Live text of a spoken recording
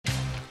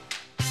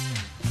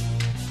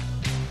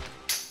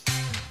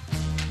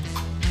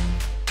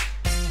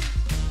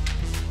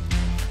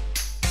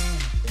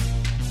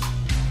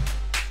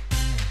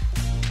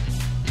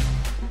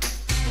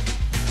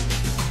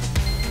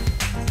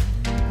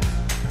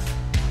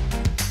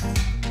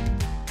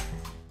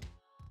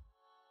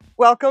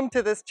Welcome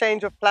to this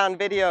change of plan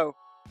video.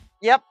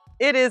 Yep,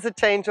 it is a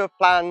change of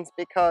plans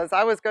because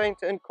I was going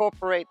to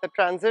incorporate the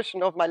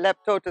transition of my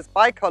Leptotes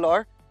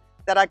bicolor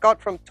that I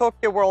got from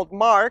Tokyo World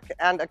Mark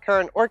and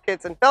Current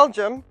Orchids in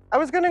Belgium. I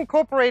was going to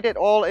incorporate it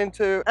all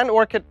into an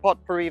orchid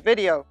potpourri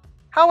video.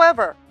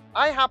 However,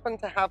 I happen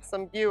to have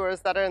some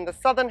viewers that are in the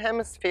Southern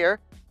Hemisphere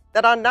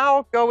that are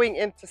now going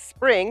into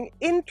spring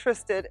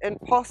interested in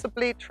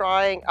possibly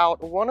trying out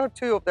one or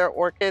two of their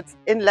orchids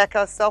in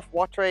Leca,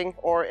 self-watering,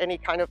 or any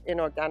kind of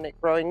inorganic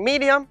growing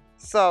medium.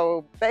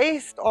 So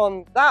based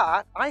on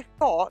that, I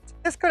thought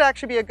this could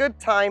actually be a good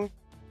time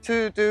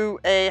to do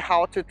a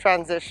how to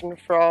transition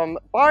from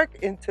bark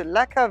into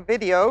Leca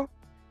video.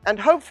 And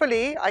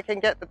hopefully I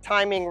can get the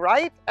timing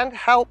right and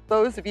help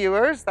those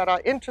viewers that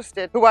are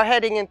interested who are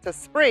heading into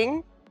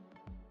spring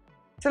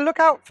to look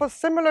out for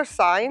similar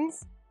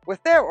signs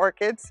with their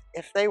orchids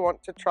if they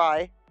want to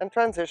try and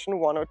transition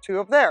one or two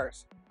of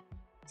theirs.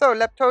 So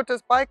Leptotes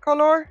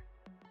bicolor,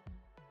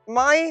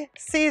 my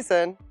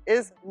season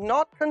is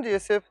not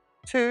conducive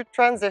to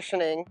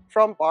transitioning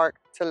from bark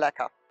to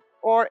Leca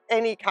or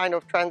any kind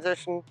of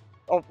transition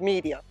of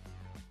media.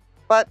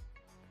 But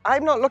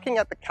I'm not looking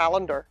at the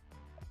calendar.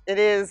 It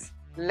is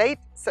late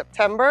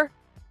September.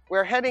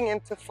 We're heading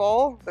into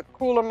fall, the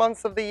cooler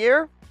months of the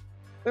year.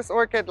 This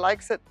orchid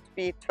likes it to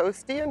be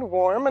toasty and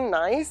warm and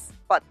nice,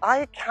 but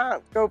I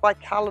can't go by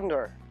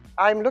calendar.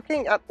 I'm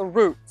looking at the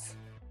roots.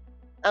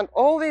 And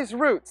all these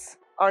roots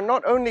are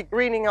not only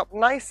greening up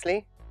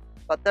nicely,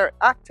 but they're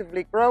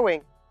actively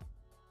growing.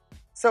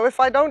 So if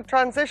I don't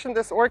transition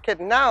this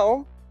orchid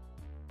now,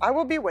 I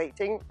will be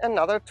waiting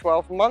another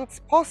 12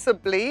 months,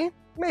 possibly,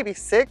 maybe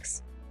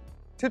 6,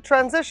 to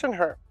transition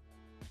her.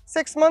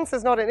 6 months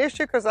is not an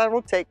issue because that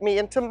will take me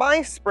into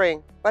my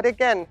spring. But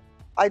again,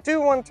 I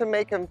do want to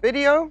make a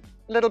video,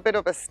 a little bit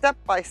of a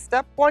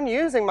step-by-step one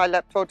using my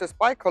Leptotes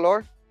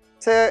bicolor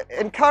to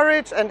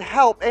encourage and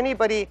help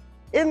anybody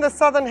in the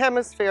Southern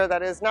Hemisphere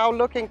that is now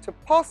looking to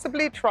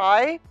possibly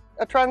try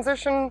a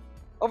transition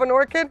of an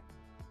orchid.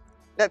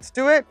 Let's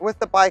do it with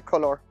the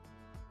bicolor.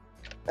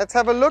 Let's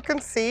have a look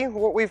and see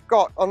what we've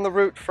got on the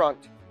root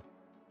front.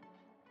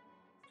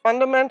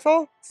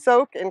 Fundamental,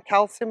 soak in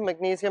calcium,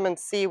 magnesium and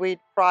seaweed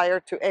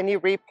prior to any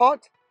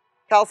repot.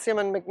 Calcium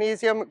and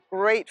magnesium,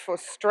 great for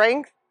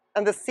strength,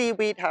 and the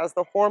seaweed has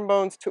the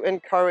hormones to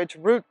encourage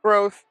root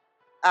growth,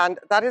 and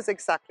that is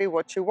exactly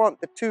what you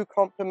want. The two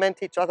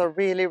complement each other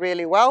really,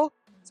 really well.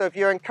 So if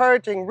you're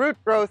encouraging root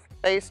growth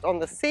based on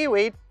the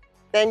seaweed,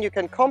 then you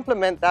can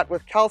complement that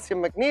with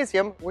calcium,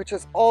 magnesium, which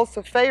is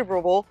also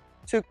favorable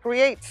to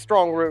create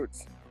strong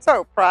roots.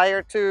 So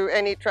prior to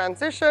any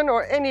transition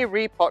or any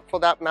repot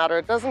for that matter,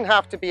 it doesn't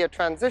have to be a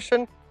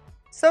transition,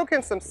 soak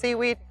in some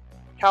seaweed,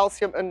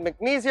 calcium and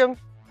magnesium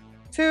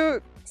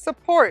to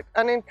support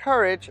and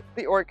encourage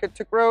the orchid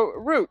to grow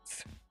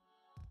roots.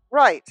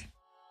 Right,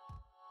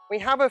 we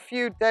have a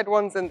few dead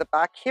ones in the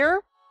back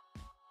here.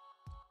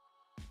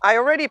 I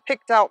already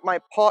picked out my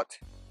pot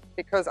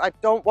because I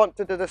don't want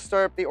to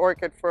disturb the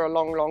orchid for a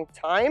long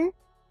time.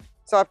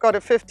 So I've got a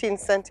 15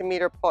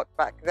 centimeter pot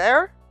back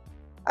there.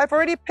 I've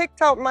already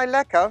picked out my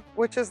Leca,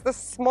 which is the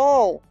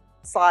small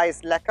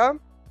size Leca,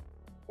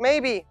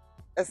 maybe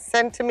a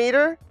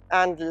centimeter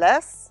and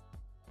less,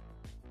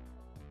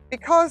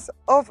 because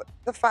of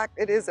the fact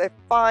it is a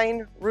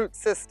fine root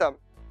system.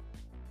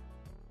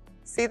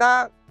 See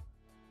that?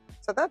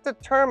 So that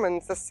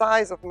determines the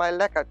size of my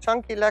Leca.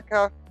 Chunky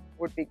Leca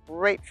would be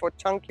great for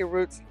chunky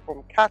roots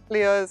from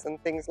cattleyas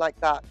and things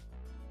like that.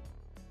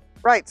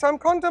 Right, so I'm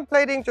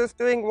contemplating just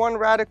doing one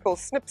radical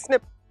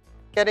snip,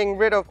 getting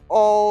rid of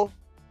all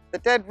the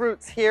dead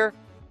roots here.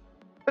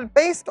 But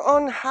based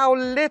on how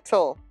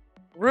little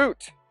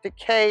root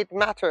decayed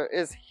matter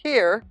is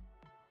here,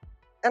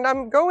 and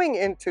I'm going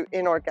into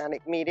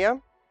inorganic media,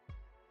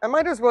 I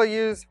might as well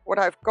use what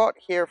I've got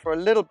here for a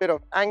little bit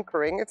of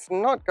anchoring. It's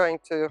not going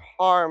to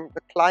harm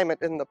the climate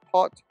in the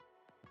pot.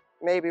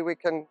 Maybe we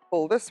can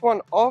pull this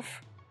one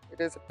off.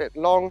 It is a bit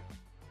long,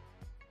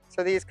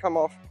 so these come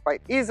off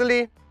quite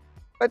easily.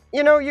 But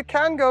you know, you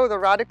can go the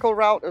radical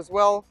route as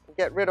well,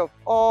 get rid of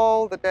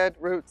all the dead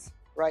roots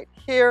right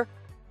here.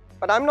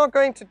 But I'm not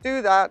going to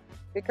do that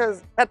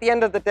because at the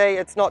end of the day,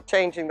 it's not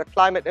changing the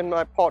climate in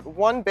my pot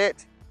one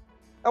bit.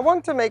 I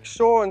want to make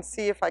sure and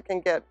see if I can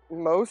get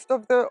most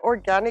of the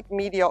organic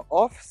media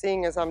off,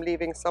 seeing as I'm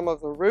leaving some of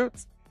the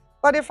roots.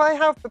 But if I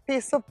have a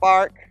piece of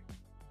bark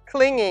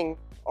clinging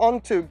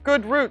onto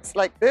good roots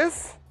like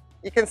this,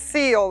 you can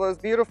see all those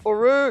beautiful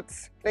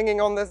roots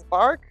clinging on this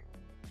bark.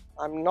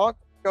 I'm not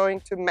going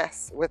to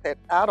mess with it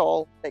at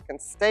all. They can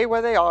stay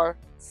where they are,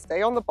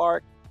 stay on the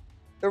bark.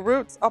 The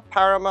roots are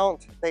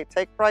paramount, they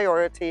take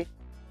priority,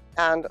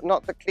 and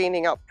not the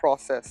cleaning up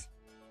process.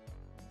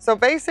 So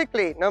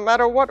basically, no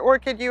matter what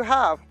orchid you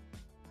have,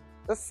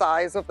 the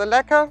size of the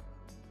Leca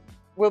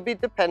will be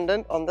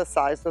dependent on the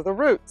size of the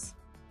roots.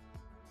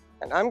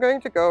 And I'm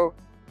going to go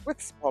with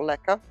small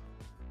Leca,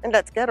 and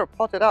let's get her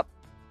potted up.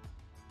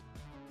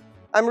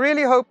 I'm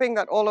really hoping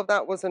that all of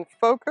that was in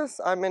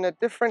focus. I'm in a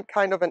different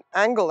kind of an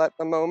angle at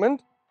the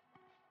moment.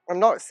 I'm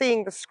not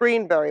seeing the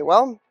screen very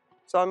well.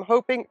 So I'm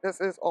hoping this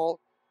is all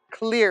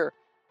clear.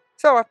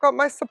 So I've got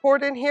my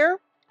support in here.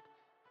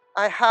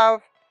 I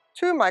have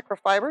 2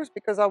 microfibers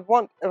because I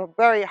want a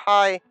very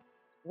high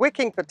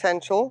wicking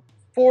potential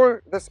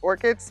for this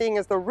orchid, seeing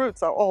as the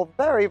roots are all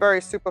very,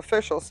 very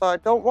superficial. So I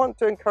don't want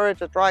to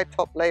encourage a dry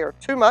top layer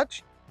too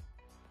much.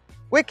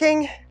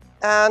 Wicking,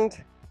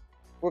 and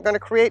we're going to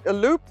create a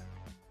loop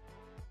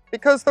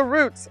because the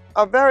roots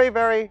are very,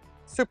 very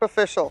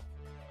superficial.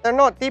 They're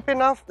not deep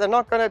enough. They're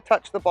not going to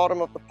touch the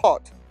bottom of the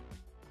pot.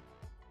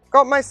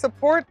 Got my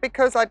support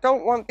because I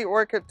don't want the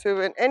orchid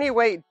to in any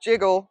way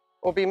jiggle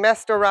or be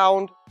messed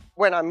around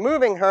when I'm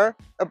moving her.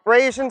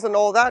 Abrasions and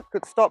all that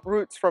could stop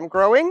roots from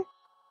growing.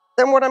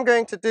 Then what I'm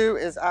going to do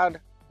is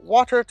add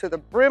water to the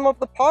brim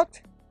of the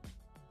pot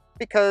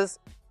because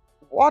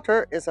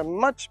water is a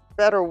much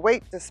better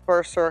weight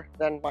disperser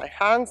than my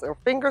hands or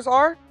fingers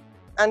are.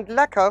 And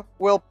Leca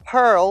will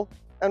pearl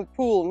and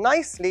pool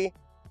nicely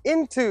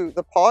into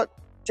the pot,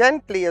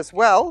 gently as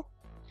well,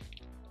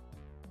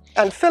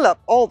 and fill up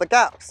all the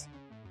gaps.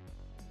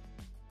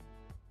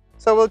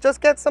 So we'll just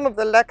get some of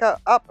the Leca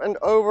up and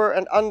over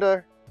and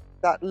under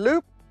that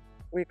loop.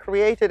 We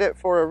created it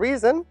for a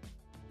reason.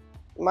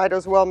 Might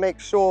as well make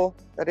sure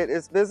that it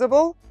is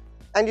visible.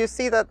 And you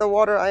see that the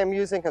water I am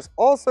using has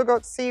also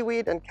got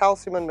seaweed and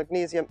calcium and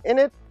magnesium in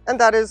it. And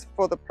that is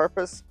for the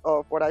purpose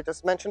of what I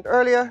just mentioned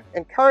earlier,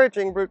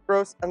 encouraging root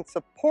growth and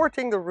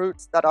supporting the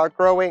roots that are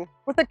growing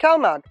with the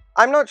KelpMax.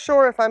 I'm not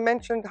sure if I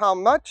mentioned how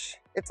much.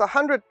 It's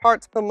 100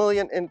 parts per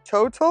million in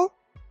total.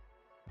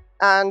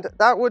 And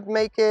that would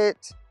make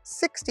it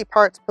 60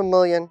 parts per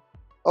million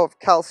of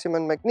calcium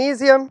and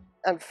magnesium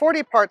and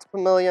 40 parts per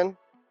million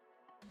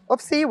of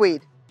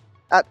seaweed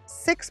at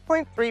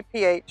 6.3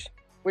 pH,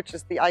 which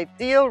is the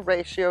ideal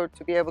ratio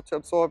to be able to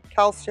absorb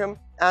calcium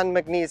and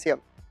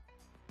magnesium.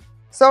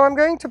 So I'm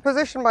going to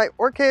position my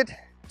orchid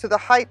to the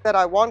height that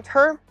I want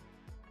her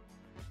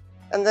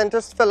and then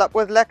just fill up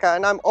with Leca.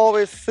 And I'm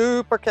always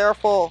super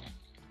careful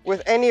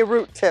with any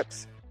root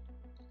tips.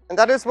 And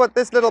that is what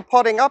this little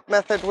potting up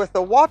method with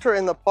the water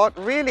in the pot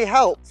really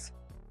helps.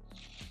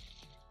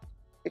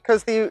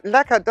 Because the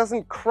Leca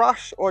doesn't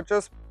crush or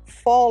just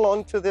fall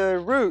onto the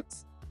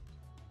roots.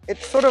 It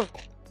sort of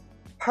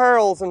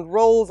pearls and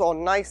rolls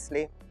on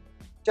nicely,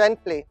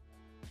 gently.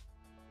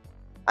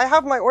 I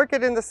have my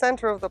orchid in the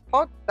center of the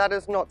pot. That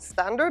is not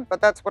standard,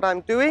 but that's what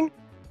I'm doing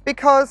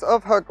because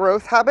of her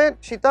growth habit.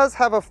 She does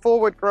have a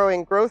forward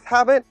growing growth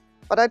habit,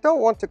 but I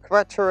don't want to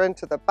quetch her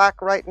into the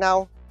back right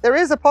now. There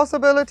is a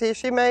possibility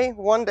she may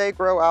one day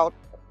grow out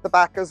the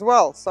back as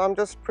well. So I'm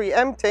just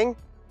preempting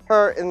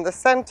her in the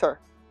center.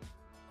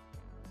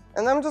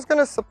 And I'm just going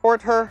to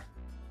support her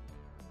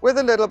with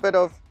a little bit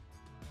of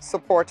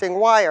supporting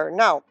wire.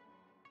 Now,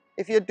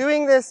 if you're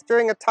doing this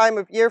during a time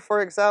of year,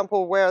 for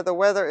example, where the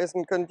weather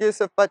isn't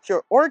conducive, but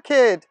your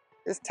orchid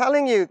is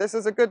telling you this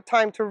is a good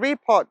time to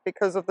repot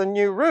because of the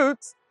new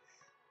roots,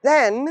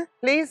 then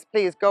please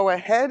go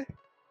ahead,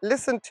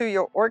 listen to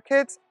your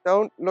orchids,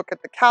 don't look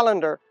at the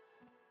calendar.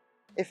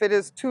 If it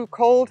is too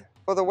cold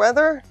for the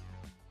weather,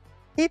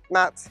 heat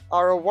mats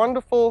are a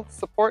wonderful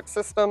support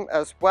system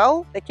as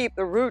well. They keep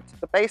the root,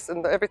 the base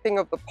and everything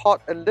of the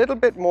pot a little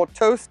bit more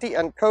toasty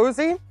and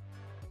cozy.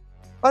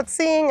 But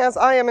seeing as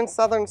I am in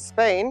southern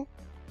Spain,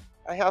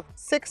 I have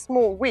 6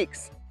 more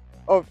weeks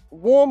of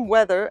warm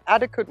weather,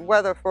 adequate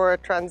weather for a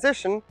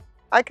transition.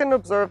 I can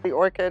observe the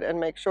orchid and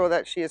make sure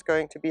that she is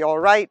going to be all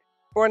right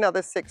for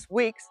another 6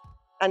 weeks.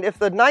 And if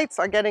the nights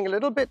are getting a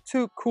little bit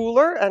too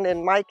cooler, and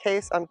in my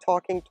case, I'm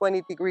talking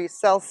 20 degrees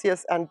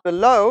Celsius and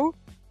below,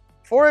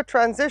 for a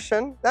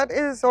transition, that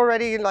is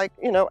already like,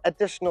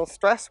 additional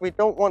stress. We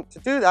don't want to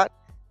do that.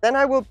 Then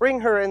I will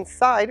bring her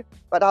inside,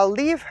 but I'll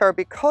leave her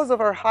because of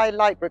her high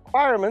light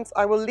requirements.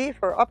 I will leave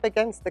her up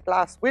against the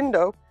glass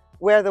window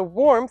where the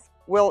warmth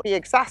will be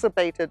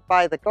exacerbated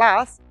by the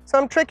glass. So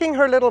I'm tricking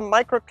her little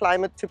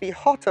microclimate to be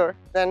hotter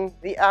than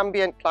the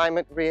ambient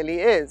climate really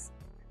is.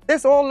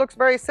 This all looks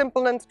very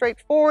simple and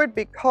straightforward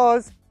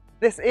because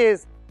this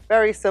is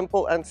very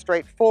simple and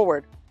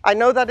straightforward. I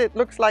know that it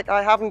looks like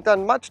I haven't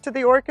done much to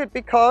the orchid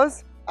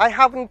because I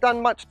haven't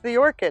done much to the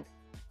orchid.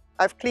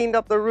 I've cleaned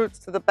up the roots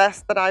to the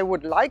best that I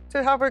would like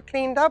to have her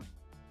cleaned up.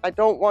 I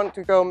don't want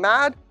to go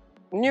mad.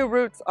 New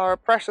roots are a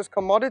precious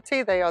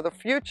commodity. They are the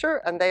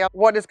future and they are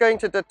what is going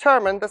to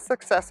determine the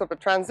success of a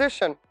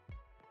transition.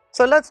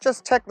 So let's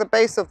just check the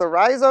base of the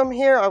rhizome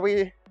here. Are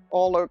we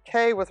all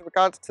okay with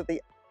regards to the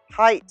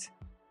height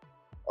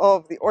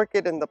of the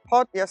orchid in the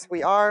pot? Yes,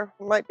 we are.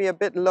 Might be a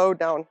bit low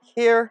down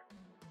here.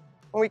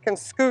 We can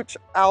scooch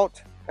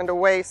out and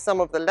away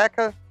some of the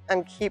Leca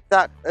and keep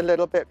that a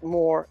little bit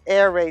more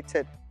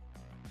aerated.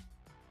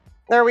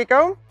 There we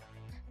go.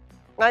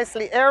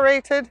 Nicely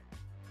aerated.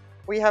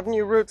 We have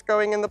new roots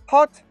going in the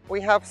pot. We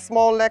have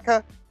small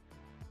Leca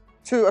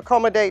to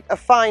accommodate a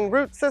fine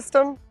root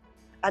system.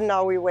 And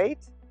now we wait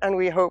and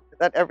we hope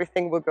that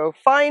everything will go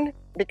fine,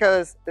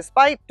 because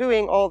despite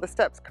doing all the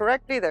steps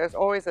correctly, there's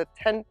always a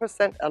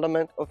 10%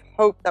 element of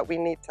hope that we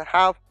need to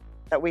have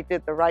that we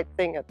did the right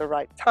thing at the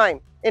right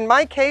time. In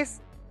my case,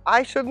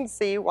 I shouldn't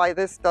see why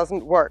this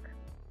doesn't work.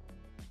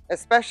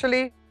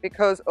 especially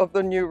because of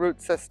the new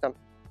root system.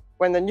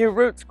 When the new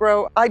roots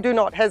grow, I do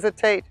not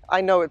hesitate.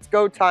 I know it's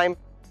go time.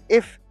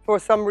 If for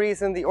some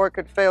reason the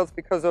orchid fails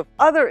because of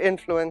other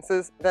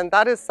influences, then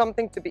that is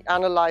something to be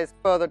analyzed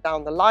further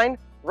down the line.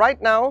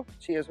 Right now,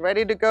 she is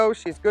ready to go.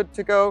 She's good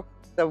to go.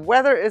 The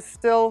weather is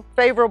still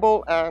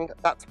favorable, and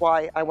that's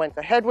why I went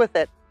ahead with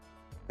it.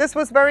 This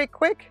was very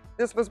quick.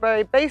 This was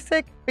very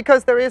basic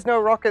because there is no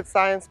rocket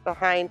science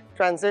behind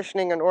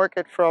transitioning an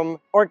orchid from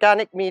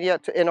organic media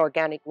to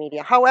inorganic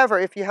media. However,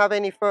 if you have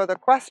any further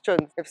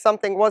questions, if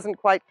something wasn't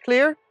quite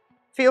clear,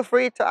 feel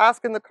free to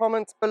ask in the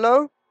comments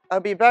below.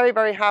 I'll be very,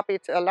 very happy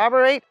to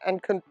elaborate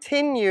and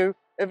continue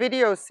a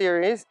video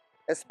series,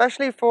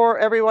 especially for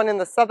everyone in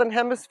the Southern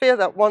Hemisphere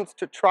that wants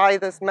to try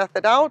this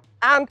method out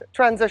and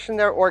transition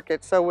their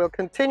orchids. So we'll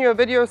continue a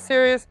video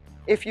series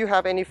if you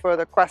have any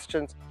further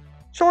questions.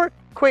 Short,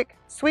 quick,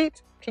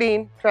 sweet,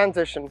 clean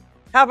transition.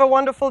 Have a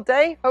wonderful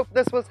day. Hope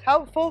this was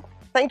helpful.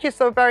 Thank you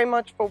so very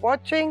much for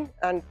watching.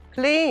 And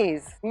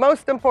please,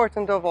 most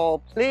important of all,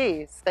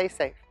 please stay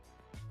safe.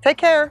 Take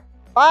care.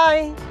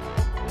 Bye.